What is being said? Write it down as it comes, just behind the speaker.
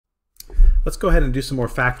let's go ahead and do some more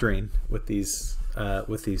factoring with these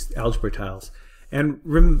algebra tiles. And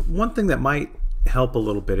one thing that might help a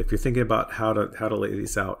little bit if you're thinking about how to lay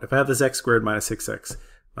these out. If I have this x squared minus 6x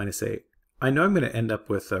minus 8, I know I'm going to end up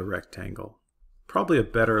with a rectangle. Probably a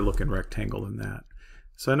better looking rectangle than that.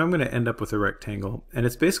 So I know I'm going to end up with a rectangle, and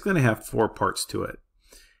it's basically going to have 4 parts to it.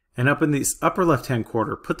 And up in this upper left-hand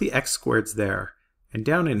corner, put the x squareds there, and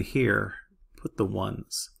down in here, put the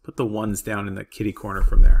 1s. Put the 1s down in the kitty corner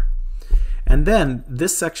from there. And then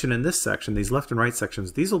this section and this section, these left and right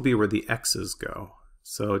sections, these will be where the x's go.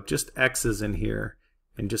 So just x's in here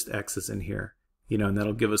and just x's in here, and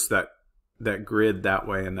that'll give us that grid that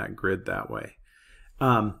way and that grid that way.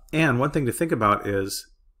 And one thing to think about is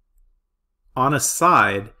on a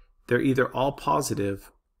side, they're either all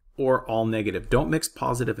positive or all negative. Don't mix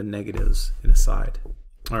positive and negatives in a side.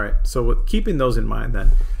 All right, so with keeping those in mind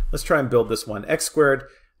then, let's try and build this one. X squared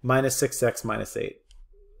minus 6x minus 8.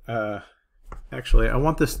 Actually, I'm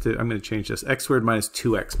going to change this. X squared minus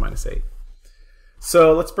 2x minus 8.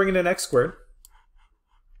 So let's bring in an x squared.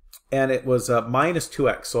 And it was minus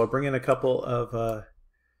 2x. So I'll bring in a couple of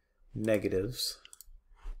negatives.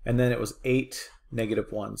 And then it was 8,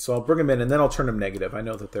 negative 1. So I'll bring them in and then I'll turn them negative. I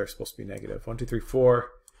know that they're supposed to be negative. 1, 2, 3, 4,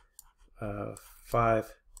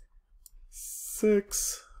 5,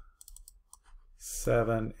 6,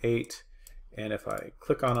 7, 8. And if I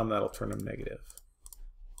click on them, that'll turn them negative.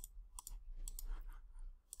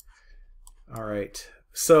 All right.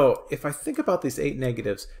 So if I think about these 8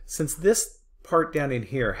 negatives, since this part down in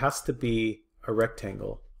here has to be a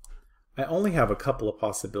rectangle, I only have a couple of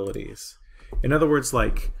possibilities. In other words,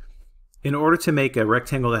 like in order to make a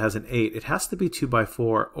rectangle that has an 8, it has to be 2 by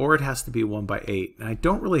 4 or it has to be 1 by 8. And I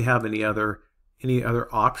don't really have any other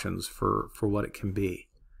options for what it can be.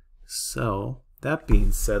 So that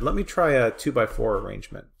being said, let me try a 2 by 4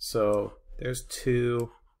 arrangement. So there's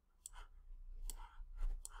 2,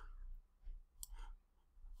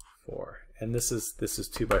 4, and this is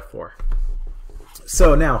 2 by 4.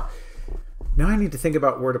 So now I need to think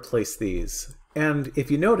about where to place these. And if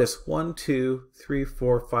you notice, 1, 2, 3,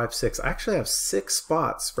 4, 5, 6. I actually have 6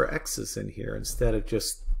 spots for x's in here instead of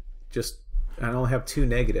just I only have 2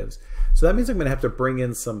 negatives. So that means I'm going to have to bring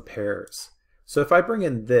in some pairs. So if I bring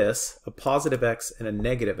in this, a positive x and a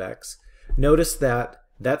negative x, notice that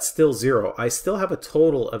that's still 0. I still have a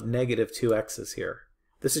total of negative 2 x's here.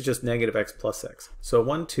 This is just negative x plus x. So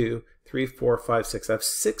 1, 2, 3, 4, 5, 6. I have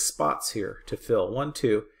 6 spots here to fill. 1,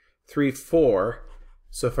 2, 3, 4.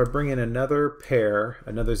 So if I bring in another pair,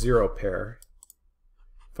 another 0 pair,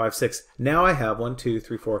 5, 6. Now I have 1, 2,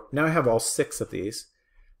 3, 4. Now I have all 6 of these.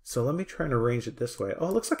 So let me try and arrange it this way. Oh,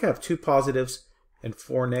 it looks like I have 2 positives and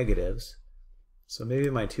 4 negatives. So maybe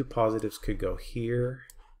my 2 positives could go here.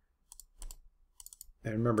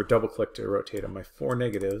 And remember, double click to rotate them. My 4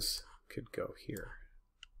 negatives could go here.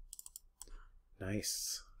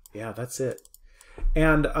 Nice. Yeah, that's it.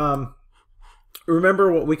 And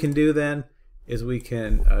remember what we can do then is we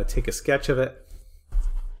can take a sketch of it.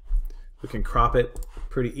 We can crop it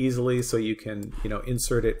pretty easily so you can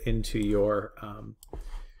insert it into your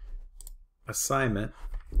assignment.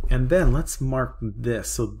 And then let's mark this.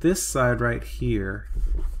 So this side right here,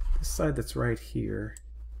 this side that's right here,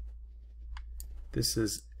 this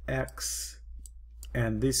is x,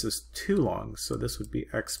 and this is too long, so this would be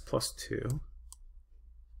x plus 2.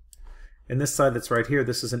 And this side that's right here,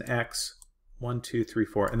 this is an x, 1, 2, 3,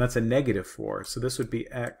 4, and that's a negative 4. So this would be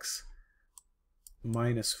x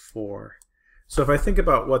minus 4. So if I think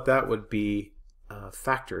about what that would be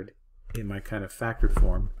factored in my kind of factored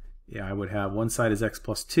form, yeah, I would have one side is x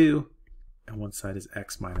plus 2, and one side is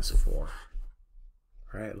x minus 4.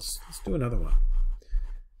 All right, let's do another one.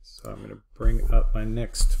 So I'm going to bring up my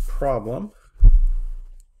next problem,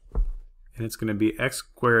 and it's going to be x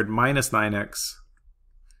squared minus 9x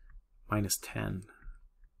minus 10.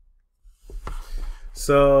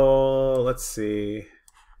 So let's see.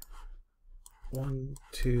 1,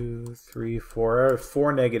 2, 3, 4. I have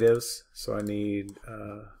 4 negatives, so I need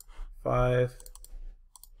 5,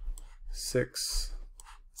 6,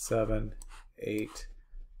 7, 8,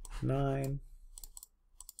 9.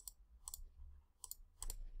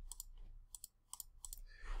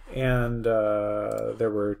 And there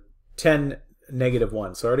were 10 negative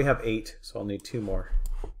 1. So I already have 8, so I'll need 2 more.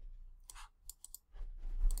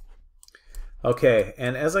 Okay,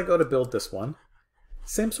 and as I go to build this one,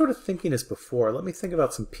 same sort of thinking as before. Let me think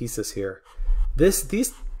about some pieces here.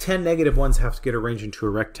 These 10 negative 1s have to get arranged into a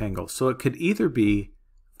rectangle. So it could either be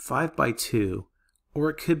 5 by 2 or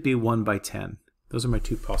it could be 1 by 10. Those are my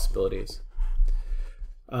 2 possibilities.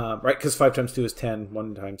 Right, because 5 times 2 is 10,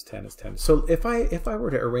 1 times 10 is 10. So if I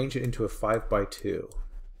were to arrange it into a 5 by 2,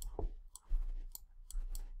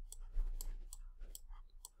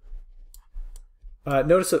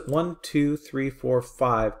 Notice that 1, 2, 3, 4,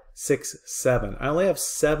 5, 6, 7. I only have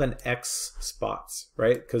 7 X spots,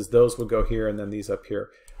 right? Because those would go here and then these up here.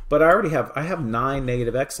 But I have 9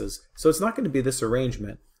 negative X's, so it's not going to be this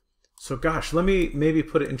arrangement. So gosh, let me maybe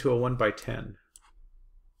put it into a 1 by 10.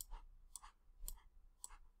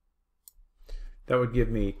 That would give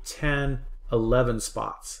me 10, 11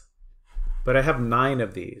 spots. But I have 9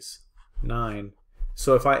 of these. 9.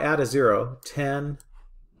 So if I add a 0, 10,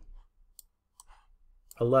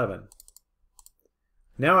 11.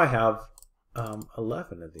 Now I have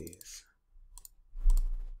 11 of these.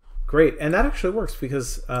 Great, and that actually works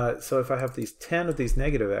because so if I have these 10 of these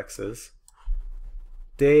negative X's,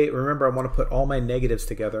 remember I want to put all my negatives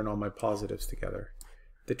together and all my positives together.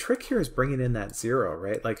 The trick here is bringing in that 0,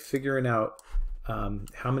 right? Like figuring out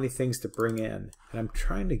how many things to bring in. And I'm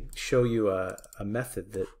trying to show you a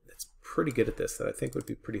method that's pretty good at this, that I think would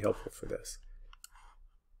be pretty helpful for this.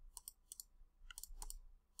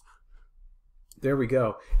 There we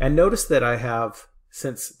go. And notice that I have,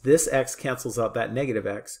 since this X cancels out that negative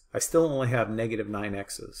X, I still only have negative 9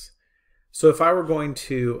 X's. So if I were going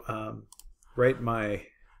to write my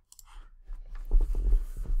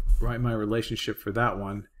relationship for that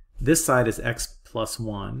one, this side is X plus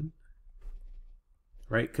 1,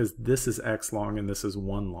 right? Because this is X long and this is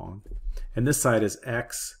 1 long. And this side is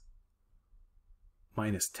X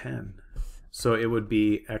minus 10. So it would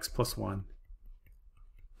be X plus 1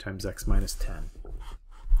 times X minus 10.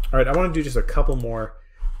 All right, I want to do just a couple more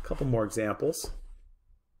examples.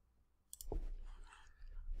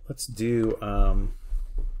 Let's do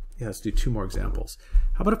let's do 2 more examples.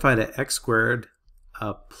 How about if I had an X squared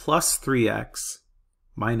plus 3X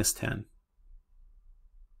minus 10?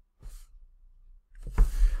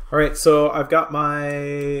 All right, so I've got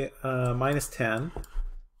my minus 10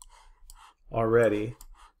 already.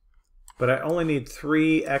 But I only need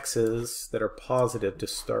 3 X's that are positive to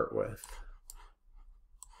start with.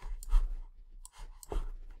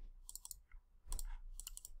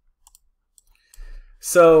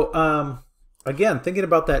 So again, thinking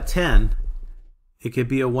about that 10, it could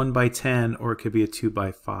be a 1 by 10 or it could be a 2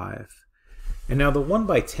 by 5. And now the 1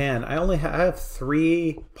 by 10, I have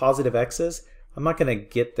 3 positive X's. I'm not going to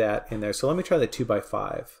get that in there. So let me try the 2 by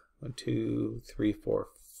 5. 1, 2, 3, 4,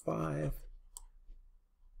 5.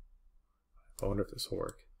 I wonder if this will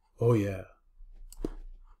work. Oh yeah.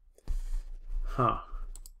 Huh.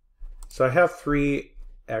 So I have 3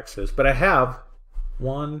 X's, but I have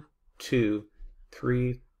 1, 2,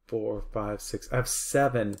 3, 4, 5, 6. I have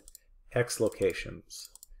 7 X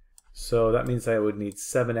locations. So that means I would need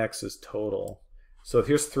 7 X's total. So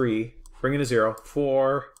here's 3, bring in a 0,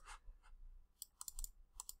 4,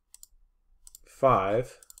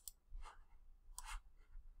 5,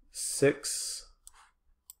 6,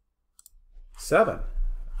 7.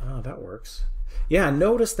 Oh, that works. Yeah,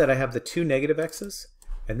 notice that I have the 2 negative X's,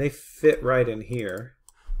 and they fit right in here.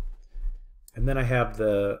 And then I have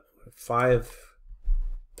the 5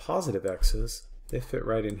 positive X's. They fit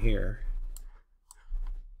right in here.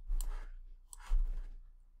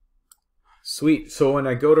 Sweet. So when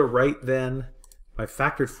I go to write then my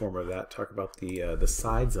factored form of that, talk about the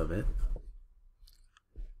sides of it.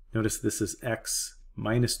 Notice this is X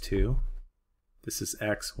minus 2. This is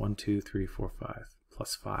X 1, 2, 3, 4, 5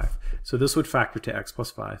 plus 5. So this would factor to X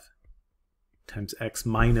plus 5 times X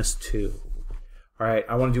minus 2. All right,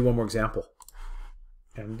 I want to do one more example.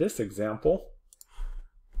 And this example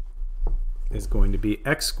is going to be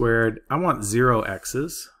X squared. I want 0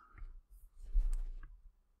 X's.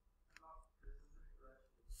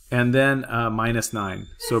 And then minus 9.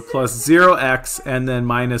 So plus 0x and then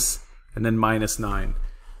minus 9.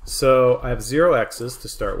 So I have 0 X's to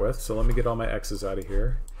start with. So let me get all my X's out of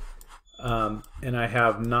here. And I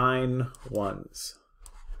have 9 ones.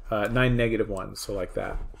 9 negative ones, so like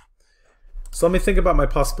that. So let me think about my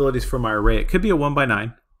possibilities for my array. It could be a 1 by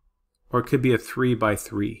 9, or it could be a 3 by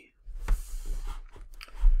 3.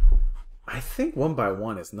 I think 1 by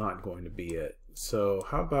 1 is not going to be it. So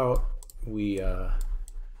how about we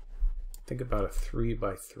think about a 3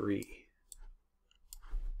 by 3.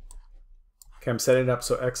 Okay, I'm setting it up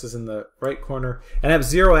so X is in the right corner, and I have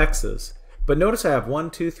 0 X's. But notice I have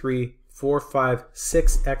 1, 2, 3, 4, 5,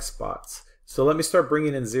 6 X spots. So let me start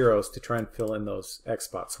bringing in zeros to try and fill in those X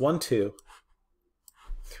spots. 1, 2,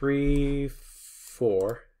 3,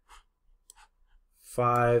 4,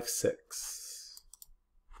 5, 6.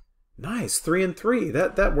 Nice, 3 and 3.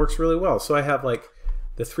 That works really well. So I have like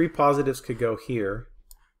the 3 positives could go here,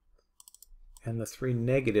 and the 3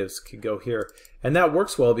 negatives could go here. And that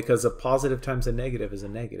works well because a positive times a negative is a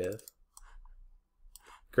negative.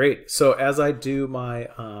 Great. So as I do my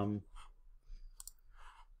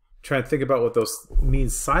try to think about what those mean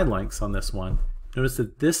side lengths on this one. Notice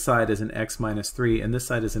that this side is an x minus 3 and this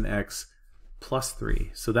side is an x plus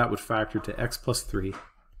 3. So that would factor to x plus 3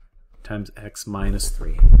 times x minus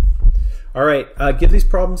 3. All right, give these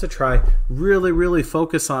problems a try. Really, really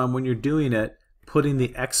focus on when you're doing it, putting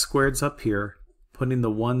the x squareds up here, putting the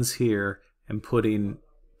 1s here, and putting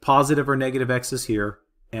positive or negative x's here,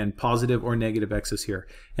 and positive or negative x's here.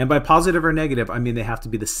 And by positive or negative, I mean they have to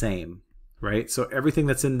be the same, right? So everything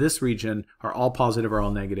that's in this region are all positive or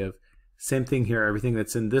all negative. Same thing here, everything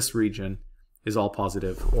that's in this region is all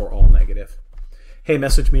positive or all negative. Hey,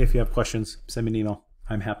 message me if you have questions. Send me an email.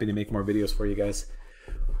 I'm happy to make more videos for you guys.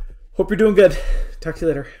 Hope you're doing good. Talk to you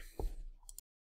later.